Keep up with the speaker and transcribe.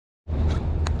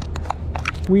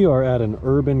We are at an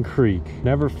urban creek.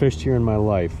 Never fished here in my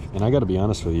life. And I gotta be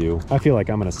honest with you, I feel like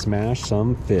I'm gonna smash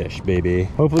some fish, baby.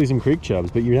 Hopefully some creek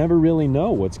chubs, but you never really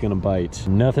know what's gonna bite.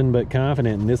 Nothing but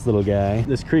confident in this little guy.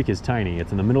 This creek is tiny.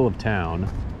 It's in the middle of town.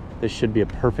 This should be a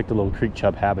perfect little creek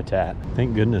chub habitat.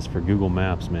 Thank goodness for Google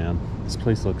Maps, man. This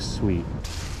place looks sweet.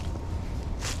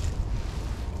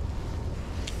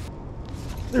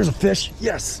 There's a fish,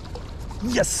 yes.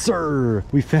 Yes, sir.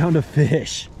 We found a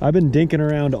fish. I've been dinking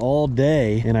around all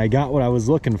day and I got what I was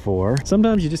looking for.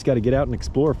 Sometimes you just got to get out and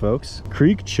explore, folks.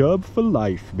 Creek chub for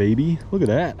life, baby. Look at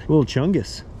that. Little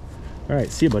chungus. All right,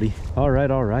 see you, buddy. All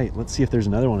right. Let's see if there's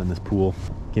another one in this pool.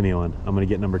 Give me one. I'm gonna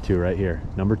get number 2 right here.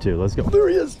 Number 2, let's go. There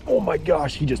he is. Oh my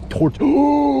gosh, he just torched.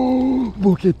 Oh,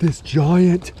 look at this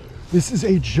giant. This is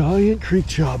a giant creek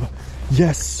chub.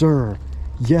 Yes, sir.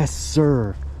 Yes,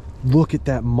 sir. Look at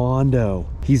that mondo.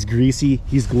 He's greasy,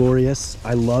 he's glorious.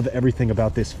 I love everything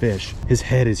about this fish. His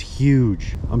head is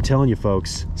huge. I'm telling you,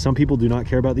 folks, some people do not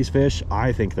care about these fish.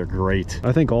 I think they're great.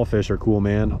 I think all fish are cool,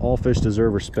 man. All fish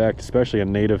deserve respect, especially a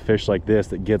native fish like this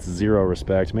that gets 0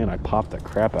 respect. Man, I'd pop the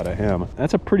crap out of him.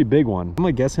 That's a pretty big one. I'm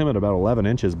gonna guess him at about 11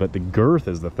 inches, but the girth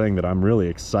is the thing that I'm really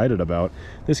excited about.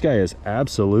 This guy is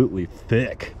absolutely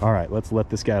thick. All right, let's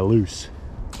let this guy loose.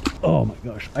 Oh my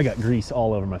gosh, I got grease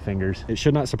all over my fingers. It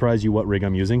should not surprise you what rig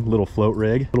I'm using. Little float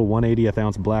rig, little 1/80th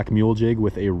ounce black mule jig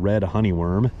with a red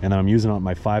honeyworm. And then I'm using on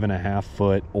my 5.5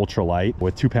 foot ultralight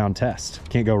with 2-pound test.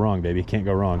 Can't go wrong, baby, can't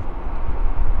go wrong.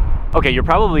 Okay, you're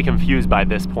probably confused by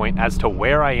this point as to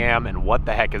where I am and what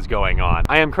the heck is going on.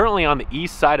 I am currently on the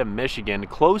east side of Michigan,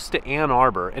 close to Ann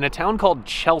Arbor, in a town called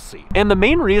Chelsea. And the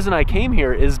main reason I came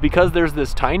here is because there's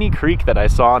this tiny creek that I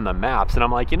saw on the maps, and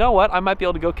I'm like, you know what? I might be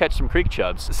able to go catch some creek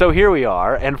chubs. So here we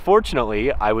are, and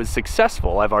fortunately, I was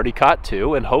successful. I've already caught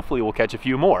 2, and hopefully we'll catch a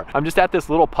few more. I'm just at this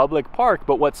little public park,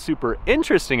 but what's super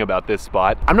interesting about this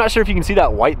spot, I'm not sure if you can see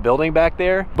that white building back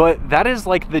there, but that is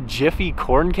like the Jiffy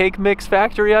Corn Cake Mix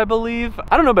Factory, I believe.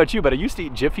 I don't know about you, but I used to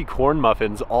eat Jiffy corn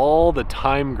muffins all the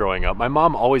time growing up. My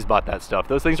mom always bought that stuff.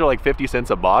 Those things are like 50 cents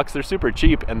a box. They're super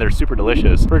cheap and they're super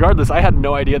delicious. Regardless, I had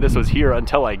no idea this was here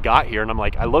until I got here, and I'm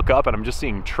like, I look up and I'm just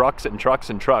seeing trucks and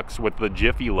trucks and trucks with the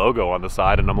Jiffy logo on the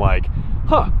side, and I'm like,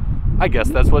 huh, I guess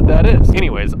that's what that is.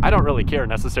 Anyways, I don't really care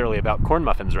necessarily about corn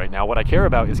muffins right now. What I care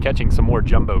about is catching some more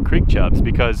jumbo creek chubs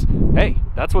because, hey,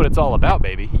 that's what it's all about,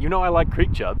 baby. You know I like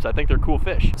creek chubs. I think they're cool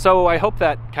fish. So I hope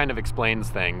that kind of explains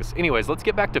things. Anyways, let's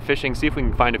get back to fishing, see if we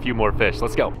can find a few more fish.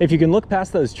 Let's go. If you can look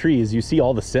past those trees, you see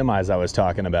all the semis I was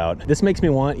talking about. This makes me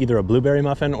want either a blueberry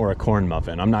muffin or a corn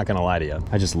muffin. I'm not gonna lie to you.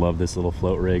 I just love this little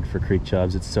float rig for creek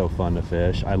chubs. It's so fun to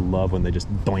fish. I love when they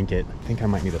just doink it. I think I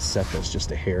might need to set this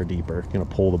just a hair deeper. I'm gonna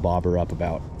pull the bobber up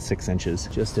about 6 inches,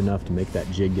 just enough to make that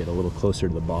jig get a little closer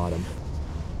to the bottom.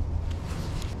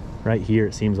 Right here,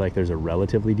 it seems like there's a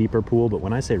relatively deeper pool, but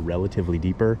when I say relatively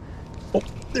deeper, oh,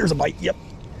 there's a bite, yep.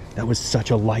 That was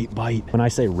such a light bite. When I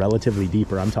say relatively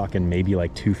deeper, I'm talking maybe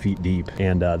like 2 feet deep.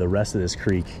 And the rest of this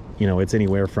creek, you know, it's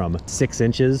anywhere from 6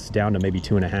 inches down to maybe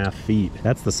 2.5 feet.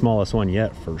 That's the smallest one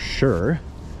yet for sure.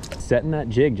 Setting that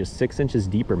jig just 6 inches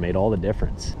deeper made all the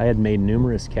difference. I had made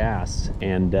numerous casts,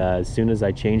 and as soon as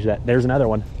I changed that, there's another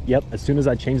one. Yep, as soon as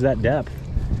I changed that depth,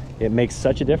 it makes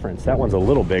such a difference. That one's a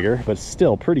little bigger, but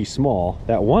still pretty small.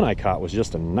 That one I caught was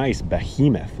just a nice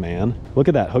behemoth, man. Look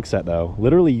at that hook set though.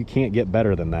 Literally, you can't get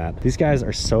better than that. These guys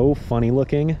are so funny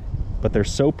looking, but they're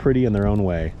so pretty in their own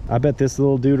way. I bet this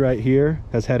little dude right here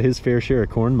has had his fair share of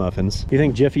corn muffins. You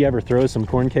think Jiffy ever throws some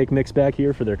corn cake mix back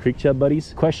here for their creek chub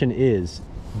buddies? Question is,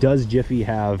 does Jiffy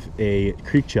have a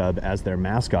creek chub as their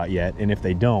mascot yet? And if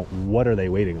they don't, what are they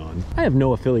waiting on? I have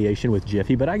no affiliation with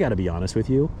Jiffy, but I gotta be honest with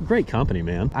you, great company,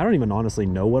 man. I don't even honestly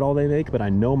know what all they make, but I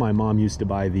know my mom used to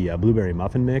buy the blueberry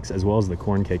muffin mix as well as the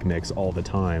corn cake mix all the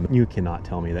time. You cannot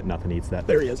tell me that nothing eats that.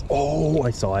 There he is. Oh,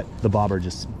 I saw it. The bobber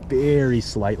just very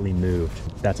slightly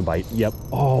moved. That's a bite. Yep.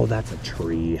 Oh, that's a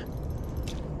tree.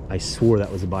 I swore that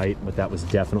was a bite, but that was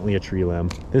definitely a tree limb.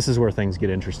 This is where things get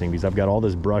interesting because I've got all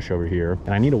this brush over here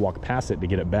and I need to walk past it to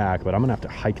get it back, but I'm gonna have to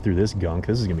hike through this gunk.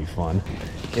 This is gonna be fun.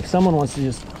 If someone wants to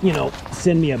just, you know,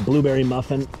 send me a blueberry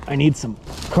muffin, I need some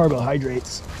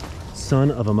carbohydrates.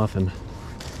 Son of a muffin.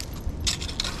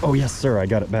 Oh, yes, sir, I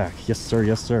got it back. Yes, sir,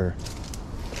 yes, sir.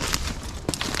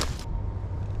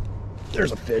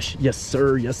 There's a fish. Yes,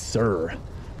 sir, yes, sir.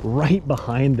 Right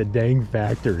behind the dang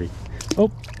factory. Oh.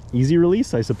 Easy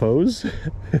release, I suppose.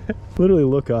 Literally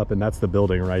look up and that's the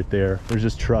building right there. There's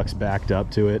just trucks backed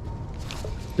up to it.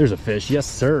 There's a fish, yes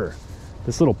sir.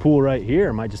 This little pool right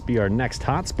here might just be our next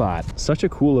hot spot. Such a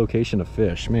cool location to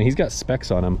fish. Man, he's got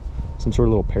specks on him. some sort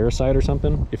of little parasite or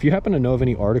something. If you happen to know of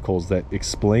any articles that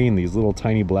explain these little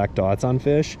tiny black dots on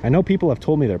fish, I know people have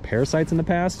told me they're parasites in the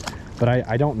past, but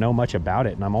I don't know much about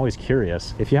it, and I'm always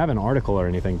curious. If you have an article or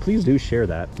anything, please do share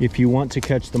that. If you want to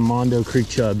catch the Mondo Creek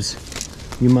chubs,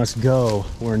 you must go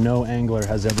where no angler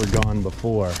has ever gone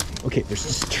before. Okay, there's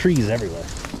just trees everywhere.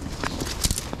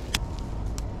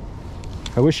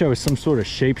 I wish I was some sort of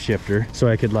shapeshifter so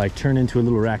I could like turn into a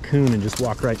little raccoon and just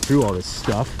walk right through all this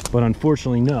stuff. But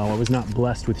unfortunately, no, I was not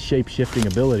blessed with shape-shifting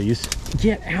abilities.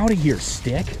 Get out of here,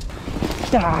 stick.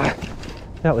 Ah,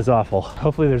 that was awful.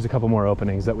 Hopefully there's a couple more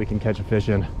openings that we can catch a fish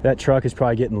in. That truck is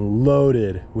probably getting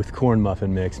loaded with corn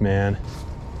muffin mix, man.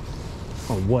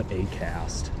 Oh, what a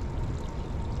cast.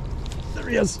 There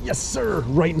he is, yes sir,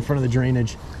 right in front of the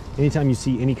drainage. Anytime you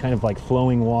see any kind of like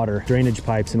flowing water, drainage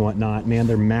pipes and whatnot, man,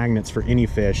 they're magnets for any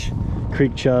fish.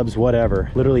 Creek chubs, whatever.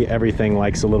 Literally everything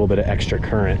likes a little bit of extra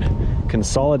current.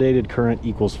 Consolidated current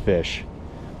equals fish.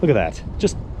 Look at that,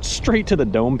 just straight to the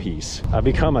dome piece. I've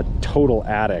become a total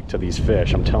addict to these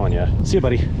fish, I'm telling you. See you,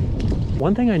 buddy.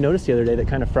 One thing I noticed the other day that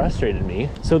kind of frustrated me,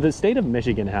 so the state of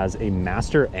Michigan has a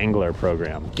master angler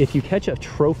program. If you catch a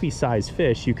trophy size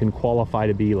fish, you can qualify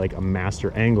to be like a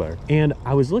master angler. And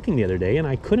I was looking the other day and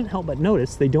I couldn't help but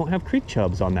notice they don't have creek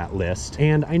chubs on that list.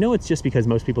 And I know it's just because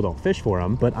most people don't fish for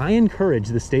them, but I encourage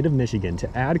the state of Michigan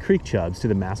to add creek chubs to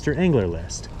the master angler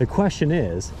list. The question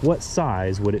is, what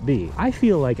size would it be? I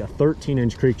feel like a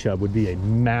 13-inch creek chub would be a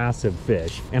massive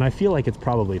fish, and I feel like it's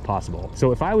probably possible.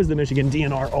 So if I was the Michigan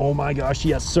DNR, oh my gosh,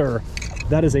 yes sir,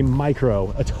 that is a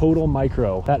micro, a total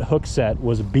micro. That hook set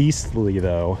was beastly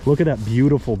though. Look at that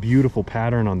beautiful, beautiful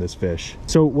pattern on this fish.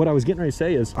 So what I was getting ready to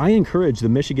say is I encourage the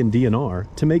Michigan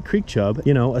DNR to make creek chub,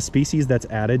 you know, a species that's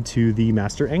added to the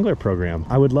master angler program.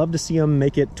 I would love to see them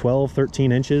make it 12,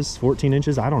 13 inches, 14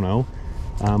 inches, I don't know.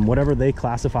 Whatever they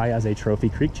classify as a trophy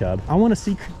creek chub. I want to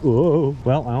see, oh,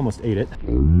 well, I almost ate it.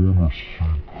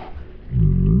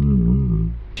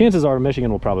 Chances are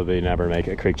Michigan will probably never make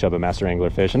a creek chub a master angler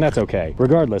fish, and that's okay.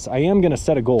 Regardless, I am gonna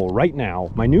set a goal right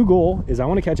now. My new goal is I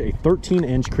want to catch a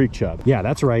 13-inch creek chub. Yeah,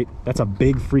 that's right. That's a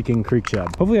big freaking creek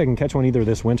chub. Hopefully I can catch one either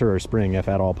this winter or spring, if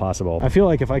at all possible. I feel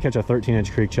like if I catch a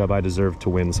 13-inch creek chub, I deserve to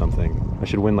win something. I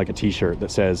should win like a t-shirt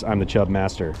that says, I'm the chub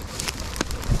master.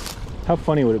 How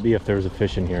funny would it be if there was a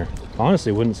fish in here?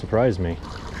 Honestly, it wouldn't surprise me.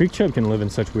 Creek chub can live in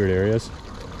such weird areas.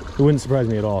 It wouldn't surprise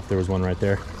me at all if there was one right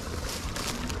there.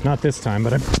 Not this time,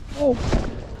 but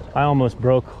I almost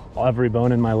broke every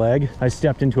bone in my leg. I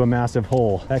stepped into a massive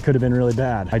hole. That could have been really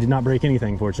bad. I did not break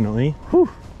anything, fortunately. Whew,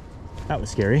 that was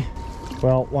scary.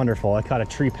 Well, wonderful. I caught a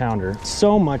 3-pounder.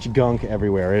 So much gunk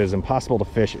everywhere. It is impossible to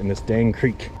fish in this dang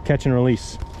creek. Catch and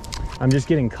release. I'm just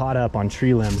getting caught up on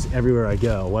tree limbs everywhere I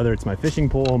go, whether it's my fishing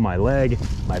pole, my leg,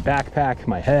 my backpack,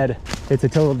 my head. It's a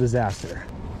total disaster.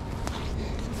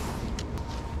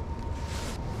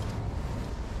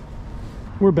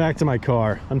 We're back to my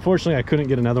car. Unfortunately, I couldn't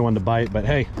get another one to bite, but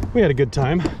hey, we had a good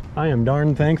time. I am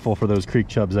darn thankful for those creek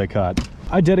chubs I caught.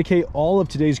 I dedicate all of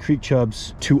today's creek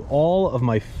chubs to all of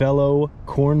my fellow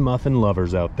corn muffin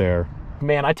lovers out there.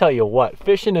 Man, I tell you what,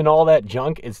 fishing and all that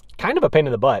junk is kind of a pain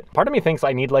in the butt. Part of me thinks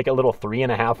I need like a little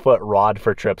 3.5-foot rod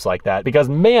for trips like that, because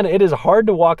man, it is hard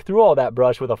to walk through all that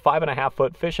brush with a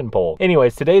 5.5-foot fishing pole.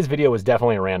 Anyways, today's video was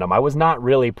definitely random. I was not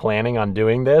really planning on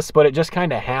doing this, but it just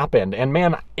kind of happened, and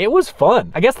man, it was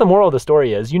fun. I guess the moral of the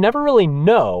story is you never really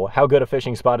know how good a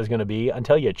fishing spot is going to be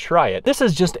until you try it. This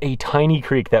is just a tiny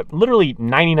creek that literally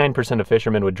 99% of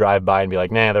fishermen would drive by and be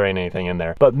like, nah, there ain't anything in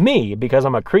there. But me, because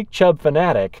I'm a creek chub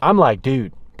fanatic, I'm like,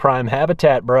 dude, prime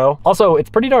habitat, bro. Also, it's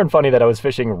pretty darn funny that I was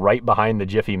fishing right behind the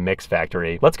Jiffy Mix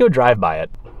Factory. Let's go drive by it.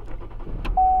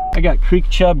 I got creek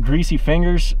chub greasy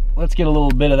fingers. Let's get a little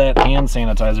bit of that hand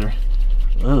sanitizer.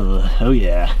 Ugh, oh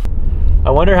yeah. I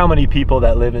wonder how many people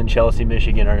that live in Chelsea,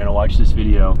 Michigan are gonna watch this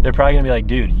video. They're probably gonna be like,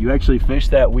 dude, you actually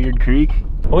fished that weird creek?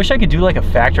 I wish I could do like a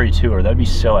factory tour. That'd be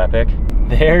so epic.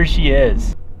 There she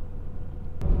is.